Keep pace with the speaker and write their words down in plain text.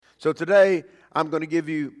So today, I'm going to give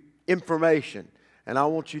you information. And I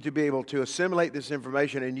want you to be able to assimilate this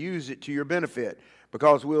information and use it to your benefit.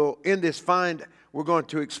 Because we're going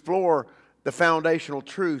to explore the foundational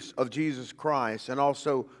truths of Jesus Christ and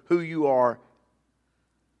also who you are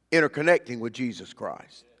interconnecting with Jesus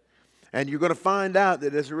Christ. And you're going to find out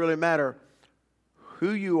that it doesn't really matter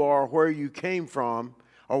who you are, where you came from,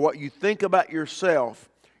 or what you think about yourself.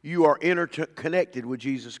 You are interconnected with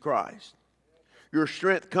Jesus Christ. Your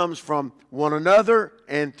strength comes from one another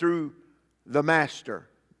and through the Master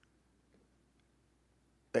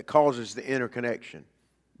that causes the interconnection,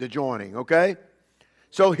 the joining, okay?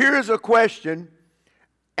 So here's a question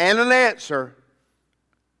and an answer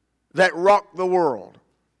that rocked the world.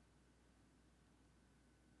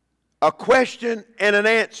 A question and an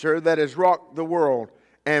answer that has rocked the world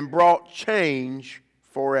and brought change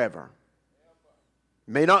forever.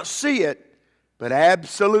 You may not see it, but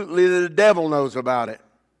absolutely the devil knows about it.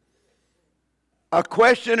 A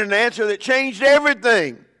question and answer that changed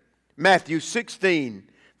everything. Matthew 16,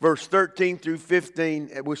 verse 13 through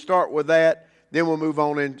 15. We'll start with that, then we'll move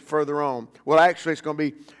on in further on. Well, actually, it's going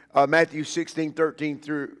to be Matthew 16, 13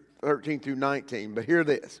 through 19. But hear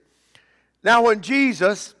this. Now, when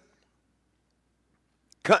Jesus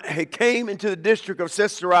came into the district of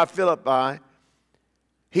Caesarea Philippi,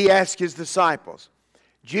 he asked his disciples.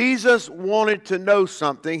 Jesus wanted to know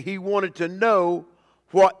something. He wanted to know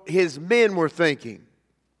what his men were thinking.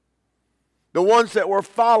 The ones that were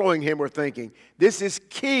following him were thinking. This is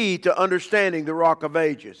key to understanding the Rock of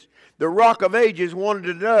Ages. The Rock of Ages wanted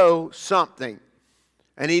to know something.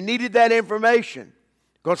 And he needed that information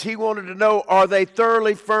because he wanted to know, are they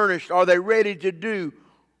thoroughly furnished? Are they ready to do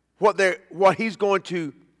what he's going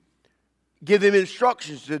to give them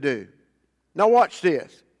instructions to do? Now watch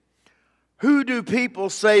this. Who do people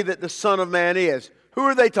say that the Son of Man is? Who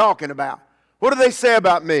are they talking about? What do they say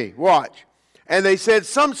about me? Watch. And they said,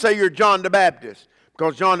 some say you're John the Baptist,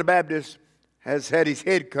 because John the Baptist has had his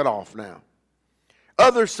head cut off now.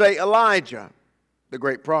 Others say Elijah, the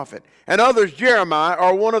great prophet. And others Jeremiah,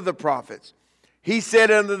 or one of the prophets. He said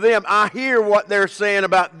unto them, I hear what they're saying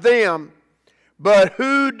about them, but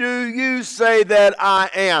who do you say that I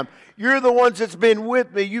am? You're the ones that's been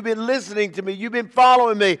with me. You've been listening to me. You've been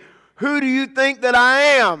following me. Who do you think that I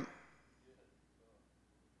am?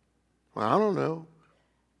 Well, I don't know.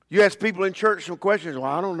 You ask people in church some questions.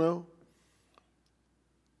 Well, I don't know.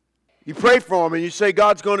 You pray for them and you say,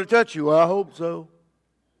 God's going to touch you. Well, I hope so.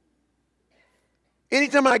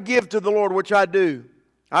 Anytime I give to the Lord, which I do,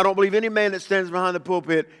 I don't believe any man that stands behind the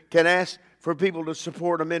pulpit can ask for people to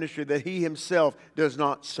support a ministry that he himself does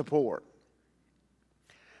not support.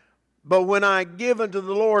 But when I give unto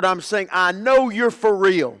the Lord, I'm saying, I know you're for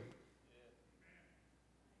real.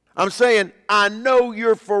 I'm saying, I know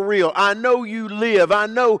you're for real. I know you live. I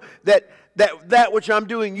know that which I'm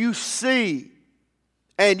doing, you see.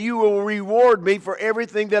 And you will reward me for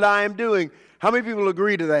everything that I am doing. How many people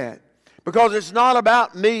agree to that? Because it's not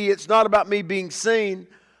about me. It's not about me being seen.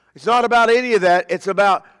 It's not about any of that. It's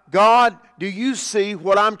about, God, do you see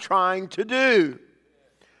what I'm trying to do?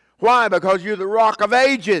 Why? Because you're the Rock of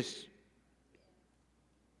Ages.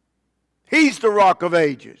 He's the Rock of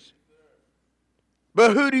Ages.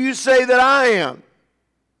 But who do you say that I am?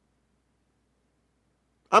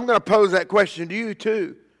 I'm going to pose that question to you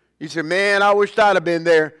too. You say, man, I wish I'd have been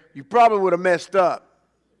there. You probably would have messed up.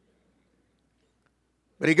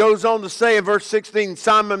 But he goes on to say in verse 16,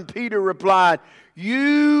 Simon Peter replied,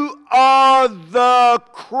 you are the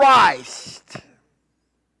Christ.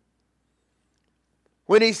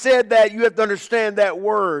 When he said that, you have to understand that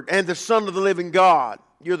word. And the Son of the living God.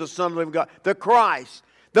 You're the Son of the living God. The Christ.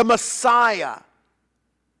 The Messiah.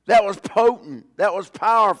 That was potent. That was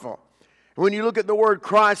powerful. When you look at the word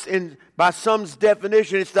Christ, by some's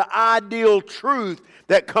definition, it's the ideal truth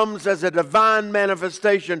that comes as a divine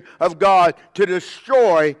manifestation of God to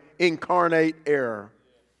destroy incarnate error.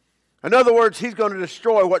 In other words, he's going to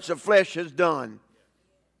destroy what the flesh has done.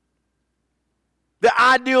 The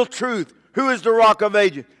ideal truth. Who is the Rock of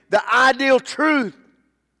Ages? The ideal truth.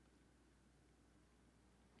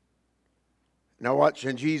 Now watch,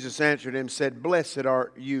 and Jesus answered him and said, blessed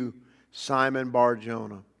art you, Simon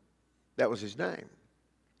Bar-Jonah. That was his name.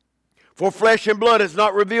 For flesh and blood has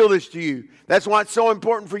not revealed this to you. That's why it's so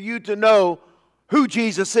important for you to know who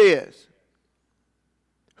Jesus is.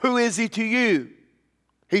 Who is he to you?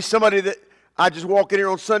 He's somebody that I just walk in here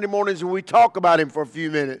on Sunday mornings and we talk about him for a few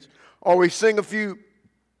minutes. Or we sing a few.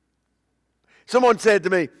 Someone said to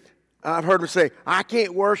me, I've heard him say, I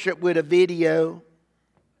can't worship with a video.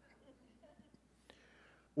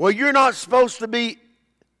 Well, you're not supposed to be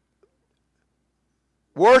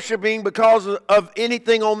worshiping because of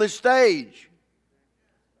anything on this stage.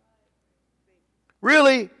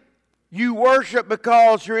 Really, you worship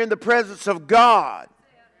because you're in the presence of God.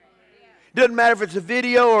 Doesn't matter if it's a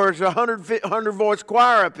video or it's a 100 voice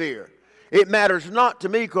choir up here. It matters not to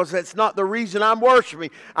me because that's not the reason I'm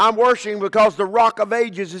worshiping. I'm worshiping because the Rock of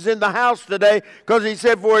Ages is in the house today, because he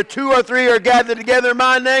said, for 2 or 3 are gathered together in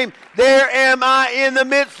my name, there am I in the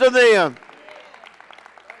midst of them.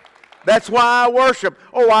 That's why I worship.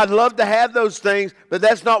 Oh, I'd love to have those things, but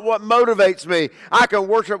that's not what motivates me. I can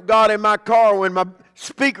worship God in my car when my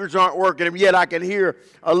speakers aren't working, and yet I can hear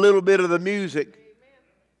a little bit of the music.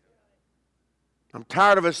 I'm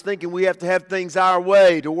tired of us thinking we have to have things our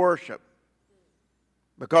way to worship,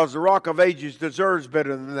 because the Rock of Ages deserves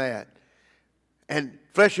better than that. And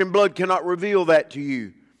flesh and blood cannot reveal that to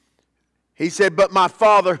you. He said, but my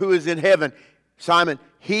Father who is in heaven, Simon,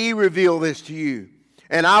 he revealed this to you.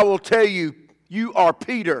 And I will tell you, you are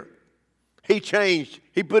Peter. He changed.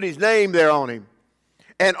 He put his name there on him.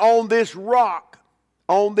 And on this rock,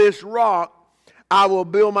 I will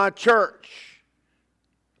build my church.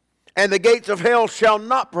 And the gates of hell shall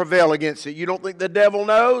not prevail against it. You don't think the devil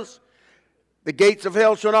knows? The gates of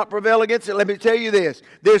hell shall not prevail against it. Let me tell you this.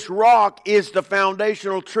 This rock is the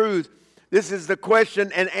foundational truth. This is the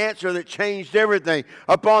question and answer that changed everything.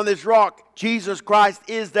 Upon this rock, Jesus Christ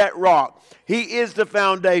is that rock. He is the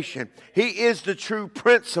foundation. He is the true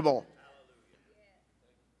principle.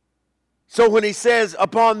 So when he says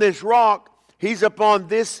upon this rock, he's upon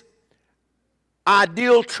this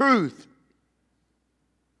ideal truth.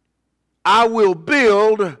 I will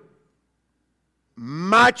build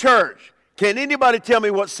my church. Can anybody tell me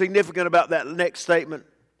what's significant about that next statement?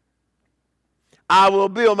 I will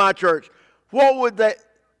build my church. What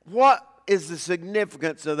is the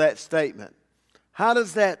significance of that statement? What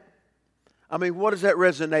does that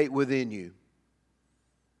resonate within you?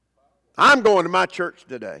 I'm going to my church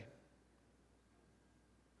today.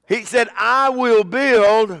 He said, I will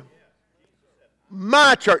build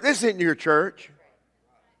my church. This isn't your church.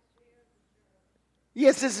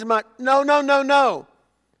 Yes, this is my... No.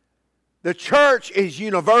 The church is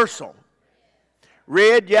universal.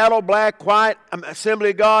 Red, yellow, black, white,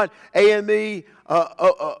 Assembly of God, AME,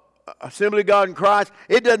 Assembly of God in Christ.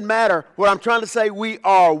 It doesn't matter. What I'm trying to say, we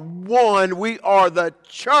are one. We are the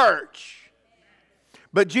church.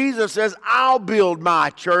 But Jesus says, I'll build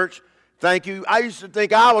my church. Thank you. I used to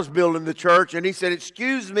think I was building the church. And he said,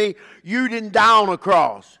 excuse me, you didn't die on a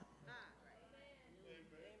cross.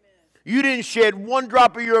 You didn't shed one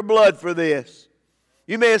drop of your blood for this.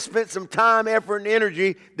 You may have spent some time, effort, and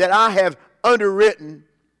energy that I have underwritten,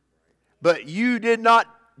 but you did not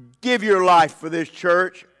give your life for this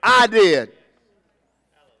church. I did.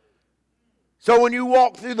 So when you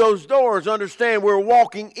walk through those doors, understand we're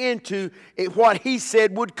walking into what he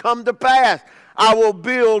said would come to pass. I will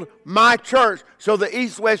build my church. So the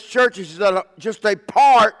East-West church is just a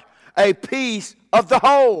part, a piece of the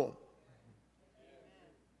whole.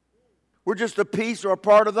 We're just a piece or a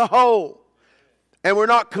part of the whole. And we're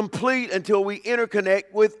not complete until we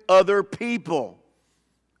interconnect with other people,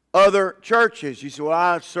 other churches. You say, well,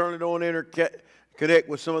 I certainly don't want to interconnect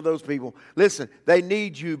with some of those people. Listen, they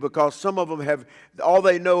need you because some of them have, all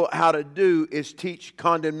they know how to do is teach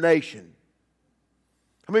condemnation.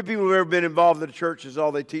 How many people have ever been involved in the churches?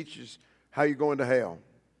 All they teach is how you're going to hell.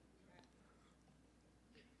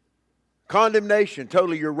 Condemnation,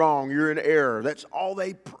 totally you're wrong, you're in error. That's all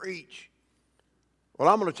they preach. Well,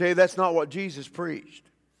 I'm going to tell you that's not what Jesus preached.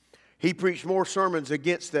 He preached more sermons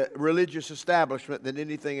against the religious establishment than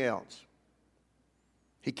anything else.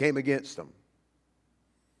 He came against them.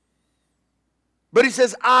 But he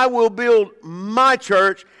says, I will build my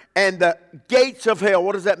church, and the gates of hell,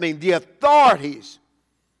 what does that mean? The authorities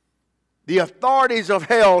of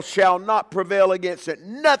hell shall not prevail against it.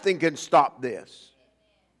 Nothing can stop this.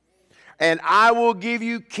 And I will give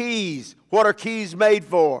you keys. What are keys made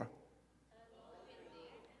for?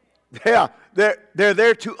 Yeah, they're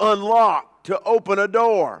there to unlock, to open a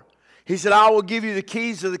door. He said, I will give you the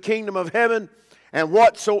keys of the kingdom of heaven, and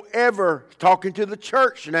whatsoever, talking to the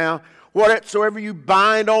church now, whatsoever you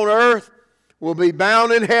bind on earth will be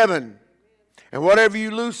bound in heaven, and whatever you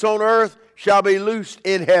loose on earth shall be loosed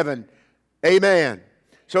in heaven. Amen.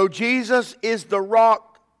 So Jesus is the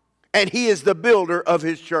rock, and he is the builder of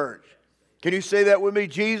his church. Can you say that with me?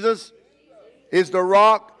 Jesus is the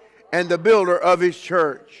rock and the builder of his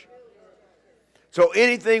church. So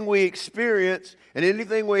anything we experience and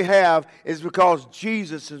anything we have is because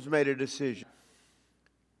Jesus has made a decision.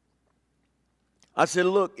 I said,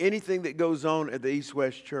 look, anything that goes on at the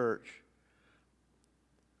East-West Church,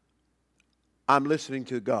 I'm listening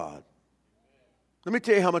to God. Let me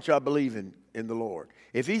tell you how much I believe in the Lord.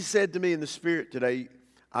 If he said to me in the Spirit today,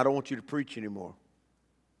 I don't want you to preach anymore.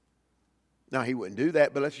 Now, he wouldn't do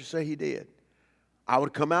that, but let's just say he did. I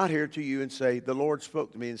would come out here to you and say, the Lord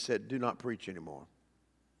spoke to me and said, do not preach anymore.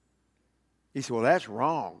 He said, well, that's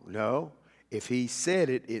wrong. No, if he said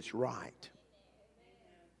it, it's right.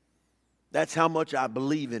 That's how much I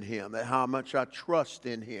believe in him, that's how much I trust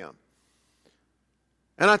in him.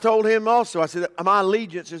 And I told him also, I said, my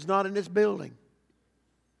allegiance is not in this building.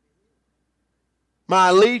 My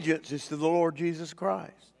allegiance is to the Lord Jesus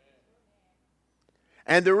Christ.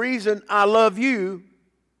 And the reason I love you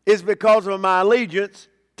is because of my allegiance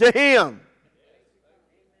to him.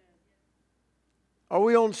 Are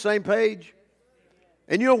we on the same page?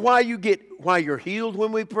 And you know why you're healed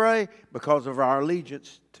when we pray? Because of our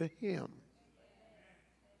allegiance to him.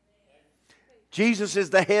 Jesus is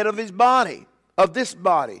the head of his body, of this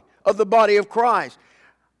body, of the body of Christ.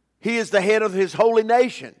 He is the head of his holy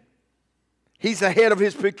nation. He's the head of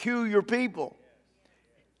his peculiar people.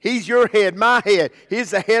 He's your head, my head.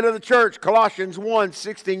 He's the head of the church. Colossians 1,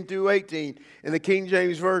 16 through 18 in the King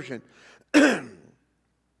James Version. The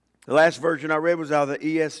last version I read was out of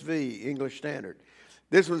the ESV, English Standard.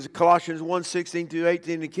 This was Colossians 1, 16 through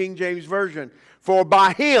 18 in the King James Version. For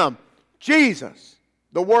by him, Jesus,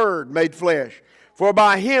 the Word made flesh. For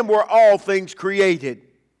by him were all things created.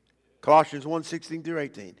 Colossians 1, 16 through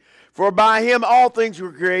 18. For by him all things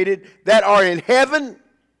were created that are in heaven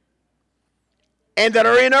and that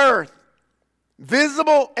are in earth,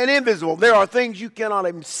 visible and invisible. There are things you cannot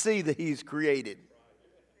even see that he's created.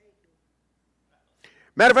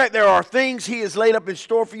 Matter of fact, there are things he has laid up in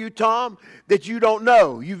store for you, Tom, that you don't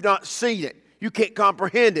know. You've not seen it. You can't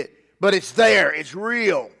comprehend it. But it's there. It's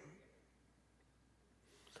real.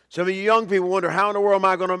 Some of you young people wonder, how in the world am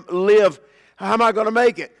I going to live? How am I going to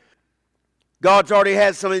make it? God's already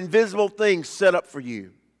had some invisible things set up for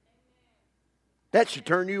you. That should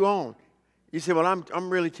turn you on. You say, well, I'm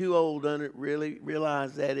really too old to really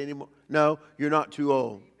realize that anymore. No, you're not too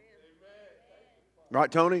old.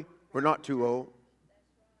 Right, Tony? We're not too old.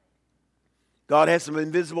 God has some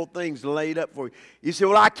invisible things laid up for you. You say,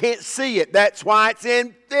 well, I can't see it. That's why it's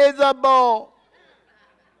invisible.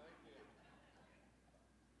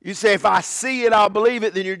 You say, if I see it, I'll believe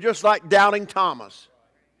it. Then you're just like doubting Thomas.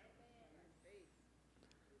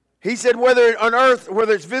 He said, whether on earth,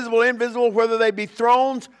 whether it's visible or invisible, whether they be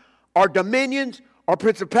thrones or dominions or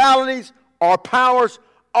principalities or powers,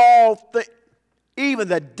 even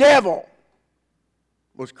the devil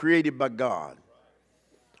was created by God.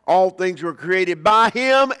 All things were created by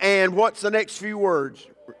him, and what's the next few words?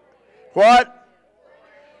 What?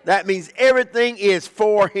 That means everything is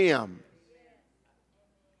for him.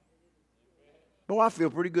 Oh, I feel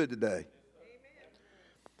pretty good today.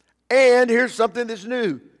 And here's something that's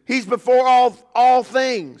new. He's before all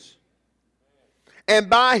things. And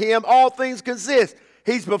by him all things consist.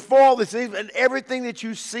 He's before all these things, and everything that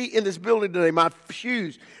you see in this building today, my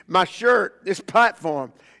shoes, my shirt, this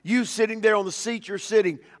platform, you sitting there on the seat you're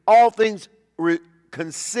sitting, all things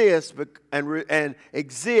consist and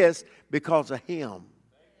exist because of him.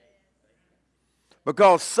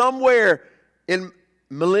 Because somewhere in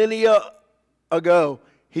millennia ago,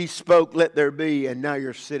 he spoke, let there be, and now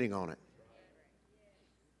you're sitting on it.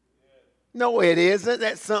 No, it isn't.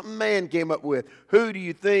 That's something man came up with. Who do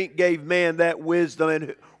you think gave man that wisdom,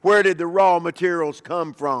 and where did the raw materials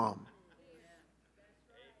come from?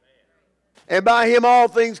 And by him all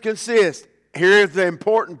things consist. Here's the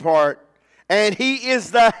important part. And he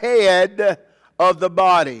is the head of the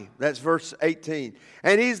body. That's verse 18.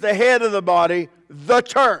 And he's the head of the body, the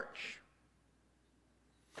church,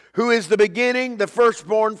 who is the beginning, the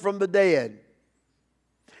firstborn from the dead,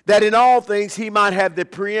 that in all things he might have the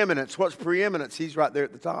preeminence. What's preeminence? He's right there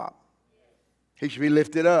at the top. He should be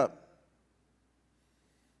lifted up.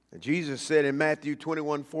 And Jesus said in Matthew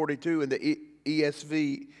 21:42 in the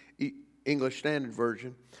ESV, English Standard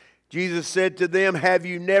Version, Jesus said to them, have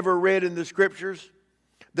you never read in the Scriptures,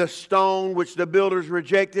 the stone which the builders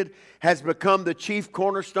rejected has become the chief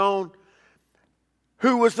cornerstone?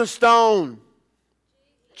 Who was the stone?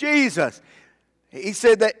 Jesus. He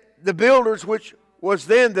said that the builders, which was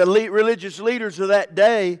then the religious leaders of that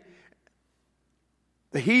day,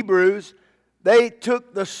 the Hebrews, they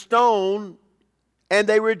took the stone and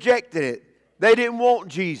they rejected it. They didn't want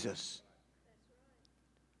Jesus.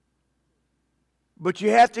 But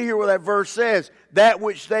you have to hear what that verse says. That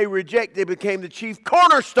which they rejected became the chief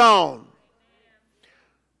cornerstone.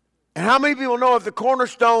 And how many people know if the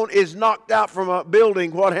cornerstone is knocked out from a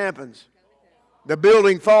building, what happens? The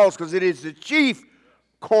building falls because it is the chief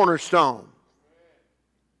cornerstone.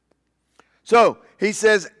 So, he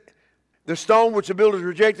says, The stone which the builders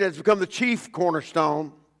rejected has become the chief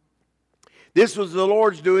cornerstone. This was the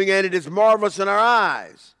Lord's doing, and it is marvelous in our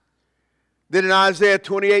eyes. Then in Isaiah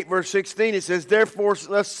 28, verse 16, it says, Therefore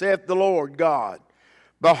thus saith the Lord God,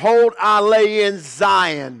 Behold, I lay in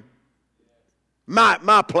Zion,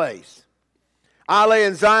 my place. I lay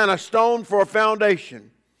in Zion a stone for a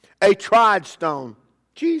foundation, a tried stone,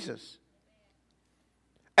 Jesus.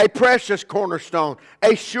 A precious cornerstone,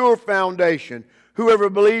 a sure foundation. Whoever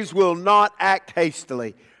believes will not act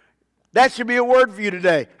hastily. That should be a word for you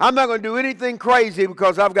today. I'm not going to do anything crazy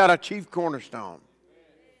because I've got a chief cornerstone.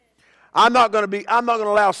 I'm not going to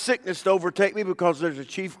allow sickness to overtake me because there's a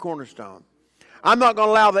chief cornerstone. I'm not going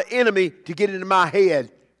to allow the enemy to get into my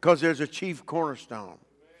head because there's a chief cornerstone.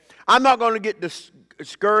 I'm not going to get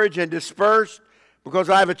discouraged and dispersed because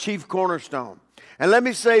I have a chief cornerstone. And let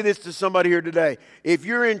me say this to somebody here today. If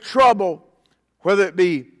you're in trouble, whether it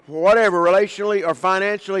be whatever, relationally or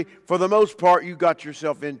financially, for the most part, you got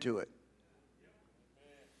yourself into it.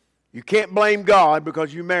 You can't blame God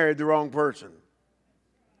because you married the wrong person.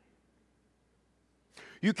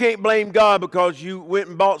 You can't blame God because you went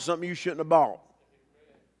and bought something you shouldn't have bought.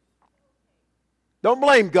 Don't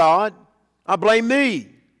blame God. I blame me.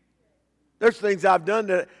 There's things I've done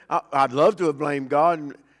that I'd love to have blamed God,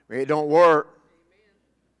 and it don't work.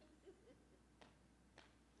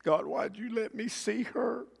 God, why'd you let me see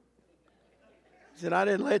her? He said, I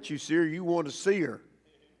didn't let you see her. You want to see her.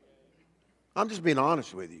 I'm just being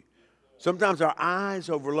honest with you. Sometimes our eyes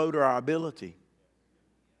overload our ability.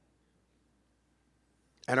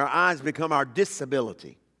 And our eyes become our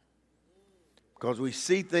disability. Because we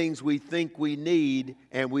see things we think we need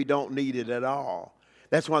and we don't need it at all.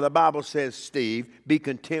 That's why the Bible says, Steve, be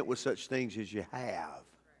content with such things as you have.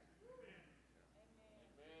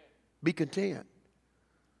 Be content.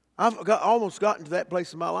 I've almost gotten to that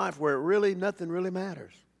place in my life where nothing really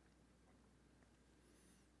matters.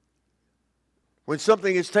 When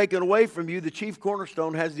something is taken away from you, the chief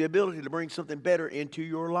cornerstone has the ability to bring something better into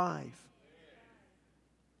your life.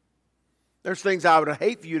 There's things I would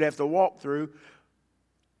hate for you to have to walk through.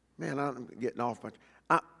 Man, I'm getting off much.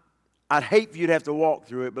 I'd hate for you to have to walk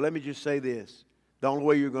through it, but let me just say this. The only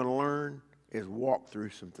way you're going to learn is walk through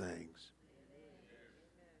some things.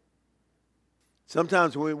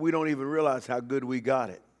 Sometimes we don't even realize how good we got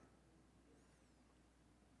it.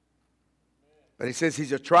 But he says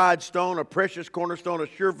he's a tried stone, a precious cornerstone, a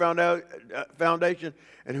sure foundation,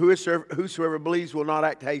 and whosoever believes will not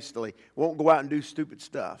act hastily, won't go out and do stupid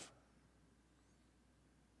stuff.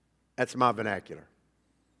 That's my vernacular.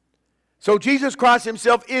 So Jesus Christ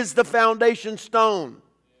himself is the foundation stone.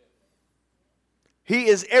 He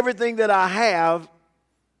is everything that I have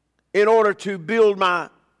in order to build my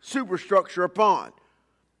superstructure upon.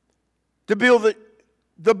 To build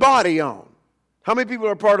the body on. How many people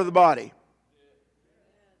are part of the body?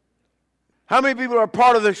 How many people are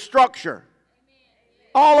part of the structure?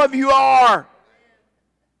 All of you are.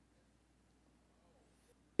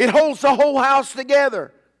 It holds the whole house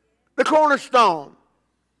together. The cornerstone.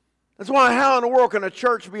 That's why how in the world can a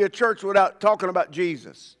church be a church without talking about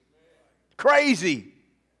Jesus? Crazy.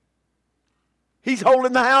 He's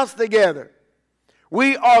holding the house together.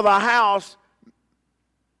 We are the house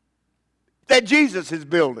that Jesus is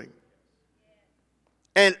building.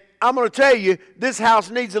 And I'm going to tell you, this house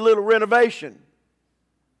needs a little renovation.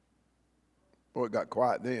 Boy, it got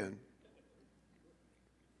quiet then.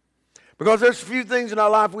 Because there's a few things in our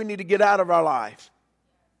life we need to get out of our life.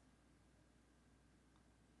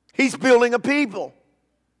 He's building a people.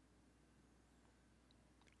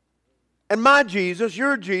 And my Jesus,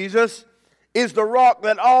 your Jesus, is the rock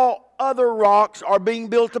that all other rocks are being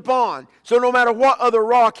built upon. So no matter what other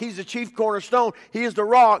rock, he's the chief cornerstone. He is the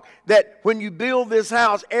rock that when you build this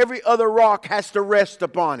house, every other rock has to rest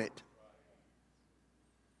upon it.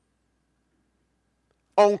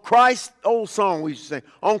 On Christ, old song we used to sing,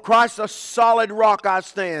 on Christ a solid rock I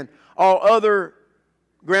stand. All other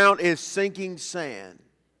ground is sinking sand.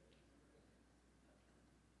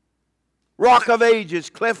 Rock of ages,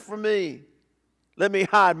 cleft for me. Let me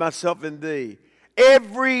hide myself in thee.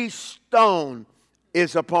 Every stone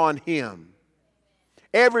is upon him.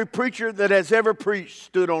 Every preacher that has ever preached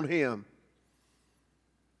stood on him.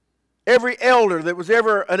 Every elder that was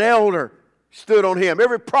ever an elder stood on him.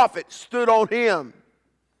 Every prophet stood on him.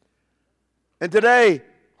 And today,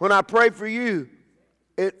 when I pray for you,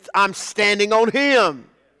 I'm standing on him.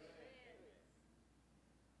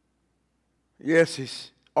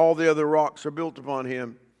 Yes, all the other rocks are built upon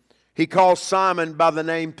him. He calls Simon by the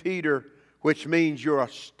name Peter, which means you're a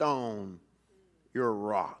stone. You're a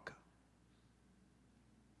rock.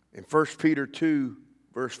 In 1 Peter 2,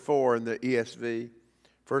 verse 4 in the ESV,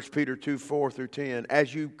 1 Peter 2, 4 through 10.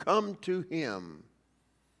 As you come to him,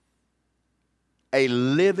 a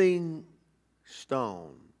living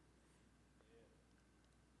stone.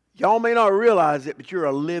 Y'all may not realize it, but you're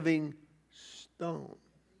a living stone.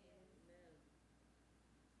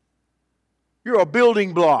 You're a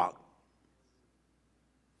building block.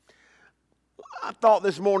 I thought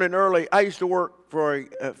this morning early, I used to work for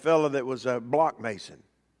a fellow that was a block mason.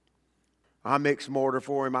 I mixed mortar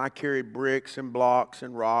for him. I carried bricks and blocks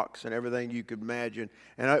and rocks and everything you could imagine.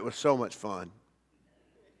 And it was so much fun.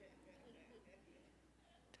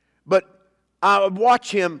 But I would watch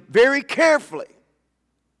him very carefully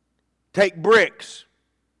take bricks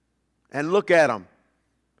and look at them.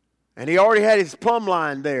 And he already had his plumb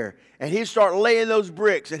line there. And he'd start laying those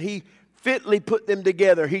bricks. And he fitly put them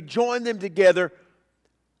together. He joined them together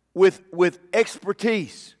with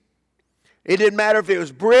expertise. It didn't matter if it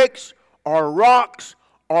was bricks or rocks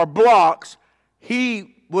or blocks.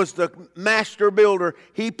 He was the master builder.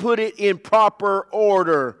 He put it in proper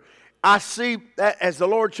order. I see that as the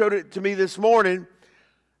Lord showed it to me this morning,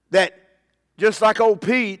 that just like old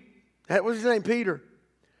Pete, that was his name, Peter.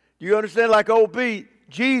 Do you understand? Like old Pete,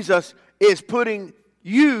 Jesus is putting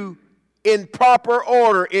you in proper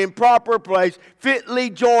order, in proper place,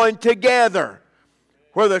 fitly joined together,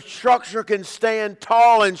 where the structure can stand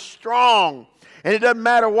tall and strong. And it doesn't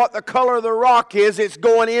matter what the color of the rock is, it's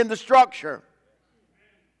going in the structure.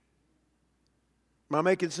 Am I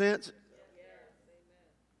making sense?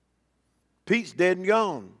 Pete's dead and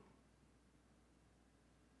gone.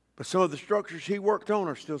 But some of the structures he worked on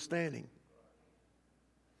are still standing.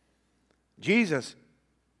 Jesus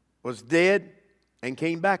was dead and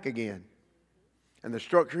came back again. And the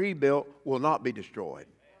structure he built will not be destroyed.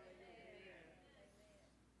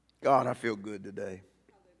 God, I feel good today.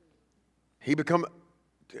 He become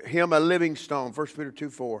him a living stone, 1 Peter 2,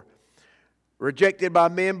 4. Rejected by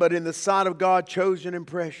men, but in the sight of God, chosen and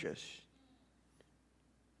precious.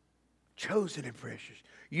 Chosen and precious.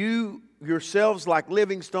 You yourselves, like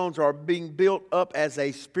living stones, are being built up as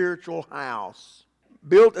a spiritual house.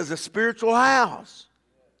 Built as a spiritual house.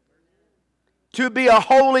 To be a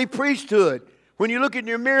holy priesthood. When you look in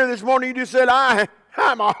your mirror this morning, you just said,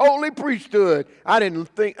 I'm a holy priesthood. I didn't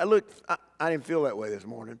feel that way this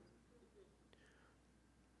morning.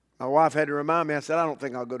 My wife had to remind me. I said, I don't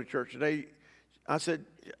think I'll go to church today.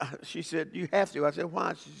 She said, you have to. I said,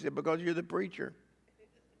 why? She said, because you're the preacher.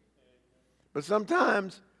 But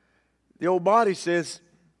sometimes the old body says,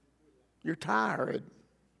 you're tired.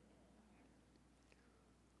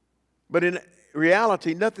 But in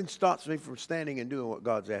reality, nothing stops me from standing and doing what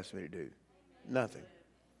God's asked me to do. Nothing.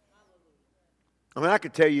 I mean, I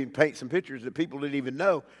could tell you and paint some pictures that people didn't even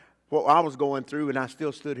know what I was going through, and I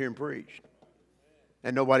still stood here and preached.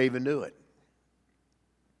 And nobody even knew it.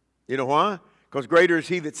 You know why? Because greater is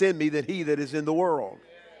he that's in me than he that is in the world.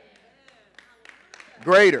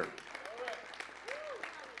 Greater.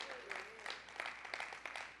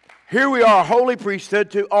 Here we are, a holy priesthood,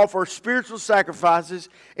 to offer spiritual sacrifices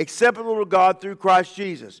acceptable to God through Christ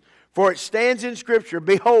Jesus. For it stands in Scripture,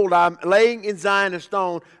 behold, I'm laying in Zion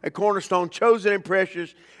a cornerstone, chosen and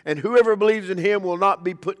precious, and whoever believes in him will not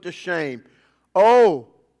be put to shame. Oh,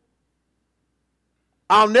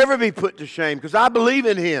 I'll never be put to shame because I believe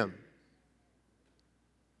in him.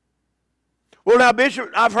 Well, now,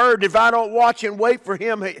 Bishop, I've heard if I don't watch and wait for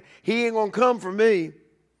him, he ain't going to come for me.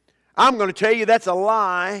 I'm going to tell you that's a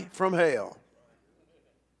lie from hell.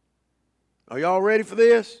 Are y'all ready for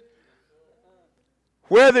this?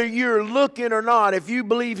 Whether you're looking or not, if you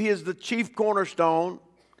believe he is the chief cornerstone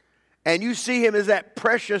and you see him as that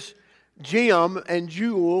precious gem and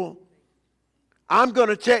jewel, I'm going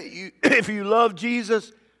to tell you, if you love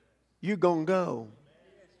Jesus, you're going to go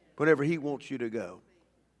whenever he wants you to go.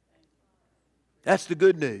 That's the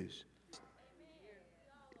good news.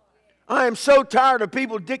 I am so tired of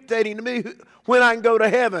people dictating to me when I can go to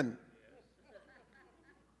heaven.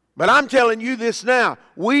 But I'm telling you this now.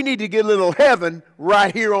 We need to get a little heaven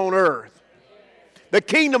right here on earth. The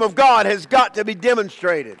kingdom of God has got to be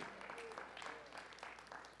demonstrated.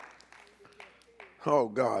 Oh,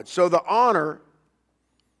 God. So the honor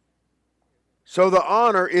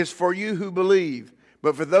is for you who believe.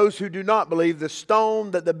 But for those who do not believe, the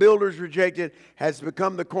stone that the builders rejected has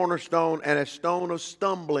become the cornerstone and a stone of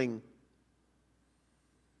stumbling.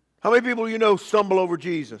 How many people you know stumble over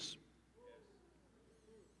Jesus?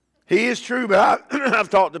 He is true, but I've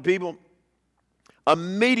talked to people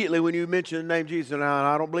immediately when you mention the name Jesus, and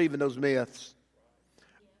I don't believe in those myths.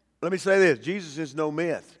 Let me say this. Jesus is no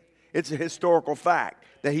myth. It's a historical fact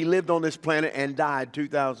that he lived on this planet and died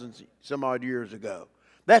 2,000 some odd years ago.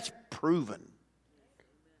 That's proven.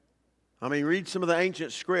 I mean, read some of the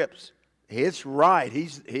ancient scripts. It's right.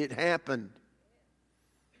 It happened.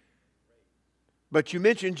 But you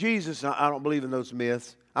mentioned Jesus. I don't believe in those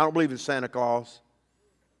myths. I don't believe in Santa Claus.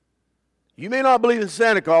 You may not believe in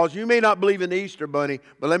Santa Claus. You may not believe in the Easter Bunny.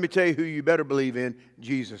 But let me tell you who you better believe in.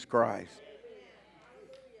 Jesus Christ.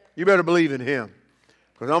 You better believe in Him.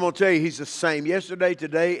 Because I'm going to tell you, He's the same yesterday,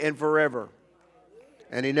 today, and forever.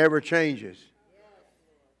 And He never changes.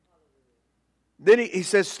 Then he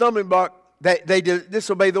says, stumbling block, they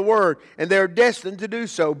disobey the word, and they're destined to do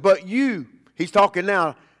so. But you, he's talking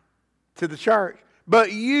now to the church,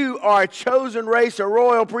 but you are a chosen race, a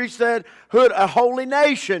royal priesthood, a holy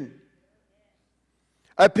nation,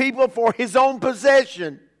 a people for His own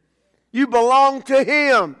possession. You belong to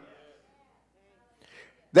Him,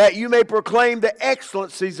 that you may proclaim the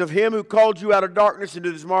excellencies of Him who called you out of darkness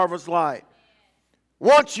into this marvelous light.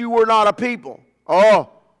 Once you were not a people. Oh,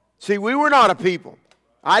 see, we were not a people.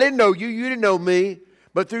 I didn't know you. You didn't know me.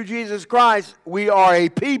 But through Jesus Christ, we are a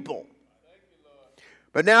people.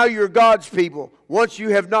 But now you're God's people. Once you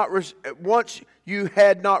had not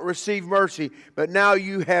received mercy, but now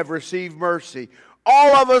you have received mercy.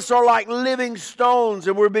 All of us are like living stones,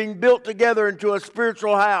 and we're being built together into a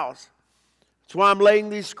spiritual house. That's why I'm laying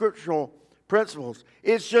these scriptural principles.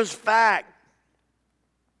 It's just fact.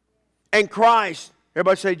 And Christ,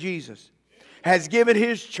 everybody say Jesus, has given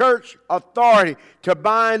His church authority to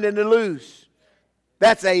bind and to loose.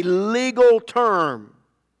 That's a legal term.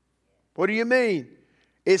 What do you mean?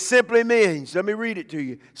 It simply means, let me read it to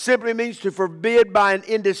you. Simply means to forbid by an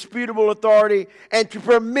indisputable authority and to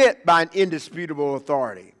permit by an indisputable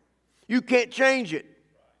authority. You can't change it.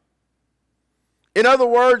 In other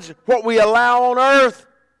words, what we allow on earth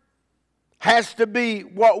has to be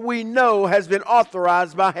what we know has been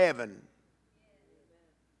authorized by heaven.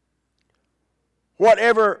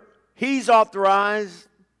 Whatever He's authorized,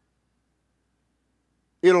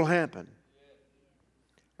 it'll happen.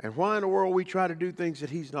 And why in the world we try to do things that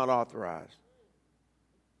He's not authorized?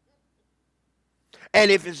 And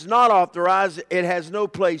if it's not authorized, it has no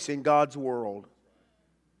place in God's world.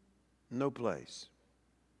 No place.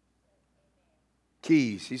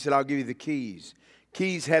 Keys. He said, I'll give you the keys.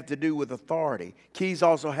 Keys have to do with authority. Keys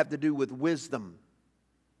also have to do with wisdom.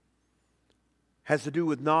 Has to do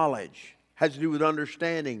with knowledge. Has to do with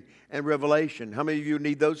understanding and revelation. How many of you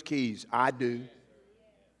need those keys? I do.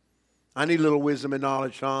 I need a little wisdom and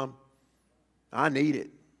knowledge, Tom. I need it.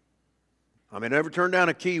 I mean, never turn down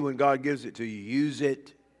a key when God gives it to you. Use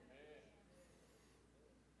it.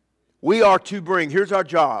 We are to bring, here's our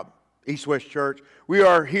job, East West Church. We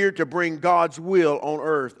are here to bring God's will on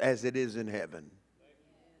earth as it is in heaven.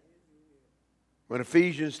 When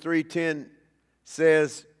Ephesians 3:10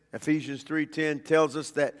 says, Ephesians 3:10 tells us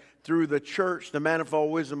that through the church, the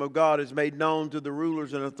manifold wisdom of God is made known to the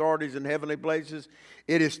rulers and authorities in heavenly places.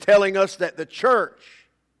 It is telling us that the church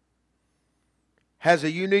has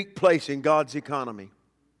a unique place in God's economy.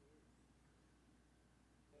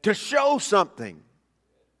 To show something.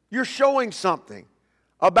 You're showing something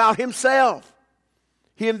about Himself.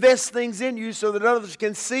 He invests things in you so that others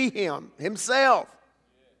can see Him, Himself.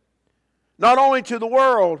 Not only to the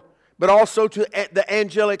world, but also to the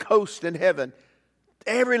angelic host in heaven.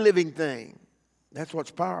 Every living thing. That's what's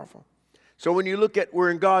powerful. So when you look at we're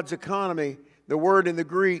in God's economy, the word in the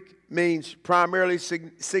Greek means primarily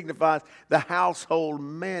signifies the household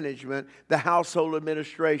management, the household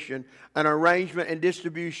administration, an arrangement and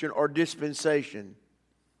distribution or dispensation.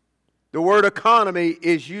 The word economy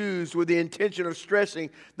is used with the intention of stressing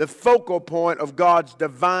the focal point of God's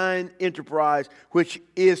divine enterprise, which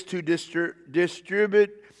is to distribute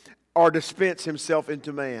or dispense Himself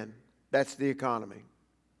into man. That's the economy.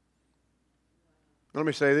 Let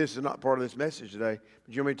me say this is not part of this message today.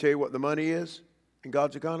 But you want me to tell you what the money is in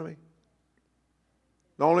God's economy?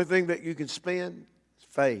 The only thing that you can spend is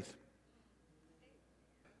faith.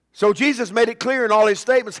 So Jesus made it clear in all His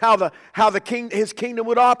statements how His kingdom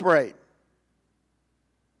would operate.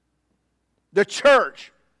 The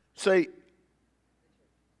church, say,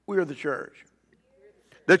 we are the church.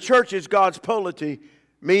 The church is God's polity,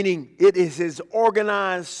 meaning it is His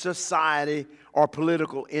organized society or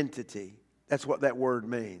political entity. That's what that word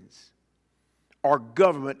means. Or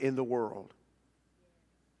government in the world.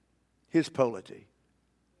 His polity.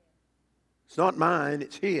 It's not mine,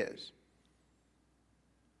 it's His.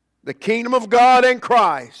 The kingdom of God and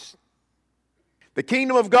Christ. The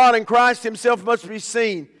kingdom of God and Christ Himself must be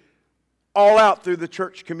seen all out through the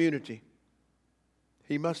church community.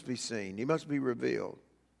 He must be seen. He must be revealed.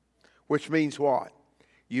 Which means what?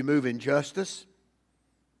 You move in justice.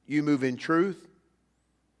 You move in truth.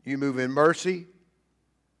 You move in mercy,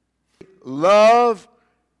 love,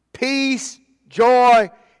 peace, joy,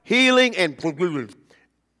 healing, and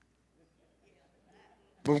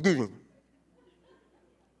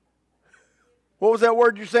what was that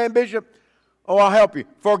word you're saying, Bishop? Oh, I'll help you.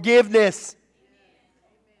 Forgiveness.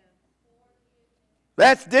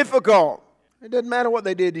 That's difficult. It doesn't matter what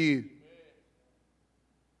they did to you.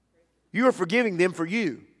 You are forgiving them for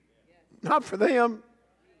you, not for them.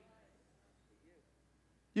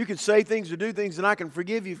 You can say things or do things and I can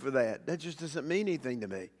forgive you for that. That just doesn't mean anything to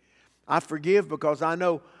me. I forgive because I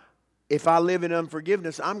know if I live in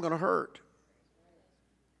unforgiveness, I'm going to hurt.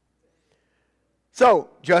 So,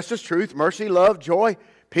 justice, truth, mercy, love, joy,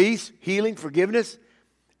 peace, healing, forgiveness.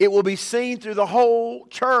 It will be seen through the whole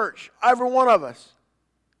church, every one of us.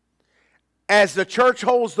 As the church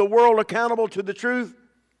holds the world accountable to the truth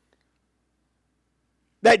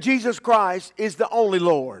that Jesus Christ is the only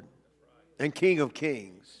Lord and King of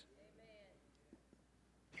kings.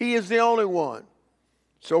 He is the only one.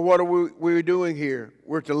 So what are we doing here?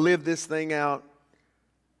 We're to live this thing out.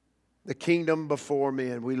 The kingdom before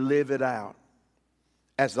men. We live it out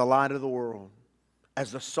as the light of the world,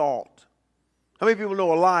 as the salt. How many people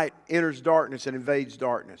know a light enters darkness and invades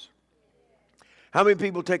darkness? How many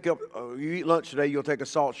people take up, you eat lunch today, you'll take a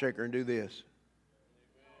salt shaker and do this.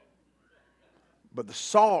 But the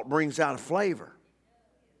salt brings out a flavor.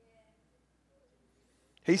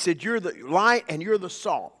 He said, you're the light and you're the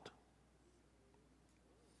salt.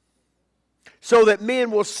 So that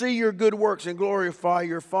men will see your good works and glorify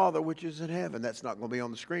your Father which is in heaven. That's not going to be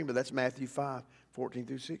on the screen, but that's Matthew 5, 14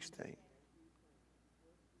 through 16.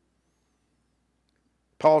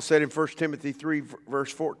 Paul said in 1 Timothy 3,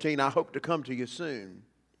 verse 14, I hope to come to you soon.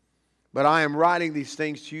 But I am writing these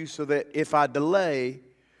things to you so that if I delay,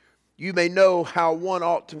 you may know how one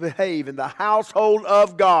ought to behave in the household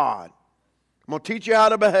of God. I'm going to teach you how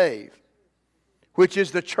to behave, which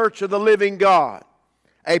is the church of the living God,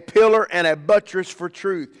 a pillar and a buttress for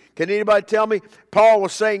truth. Can anybody tell me? Paul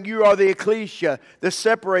was saying you are the ecclesia, the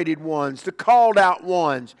separated ones, the called out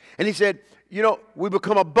ones. And he said, you know, we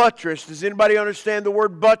become a buttress. Does anybody understand the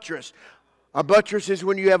word buttress? A buttress is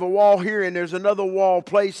when you have a wall here and there's another wall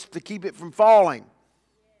placed to keep it from falling.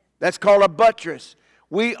 That's called a buttress.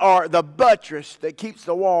 We are the buttress that keeps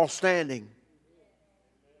the wall standing.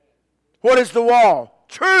 What is the wall?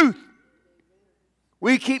 Truth.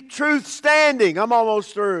 We keep truth standing. I'm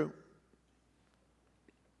almost through.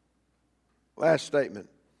 Last statement.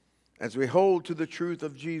 As we hold to the truth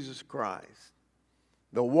of Jesus Christ,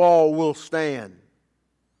 the wall will stand.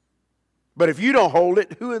 But if you don't hold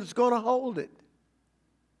it, who is going to hold it?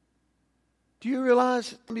 Do you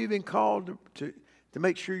realize you've been called to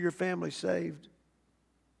make sure your family's saved?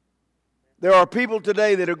 There are people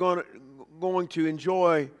today that are going to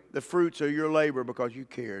enjoy the fruits of your labor because you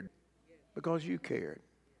cared. Because you cared.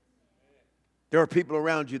 There are people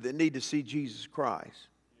around you that need to see Jesus Christ.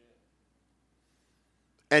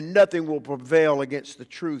 And nothing will prevail against the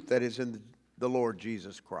truth that is in the Lord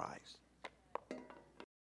Jesus Christ.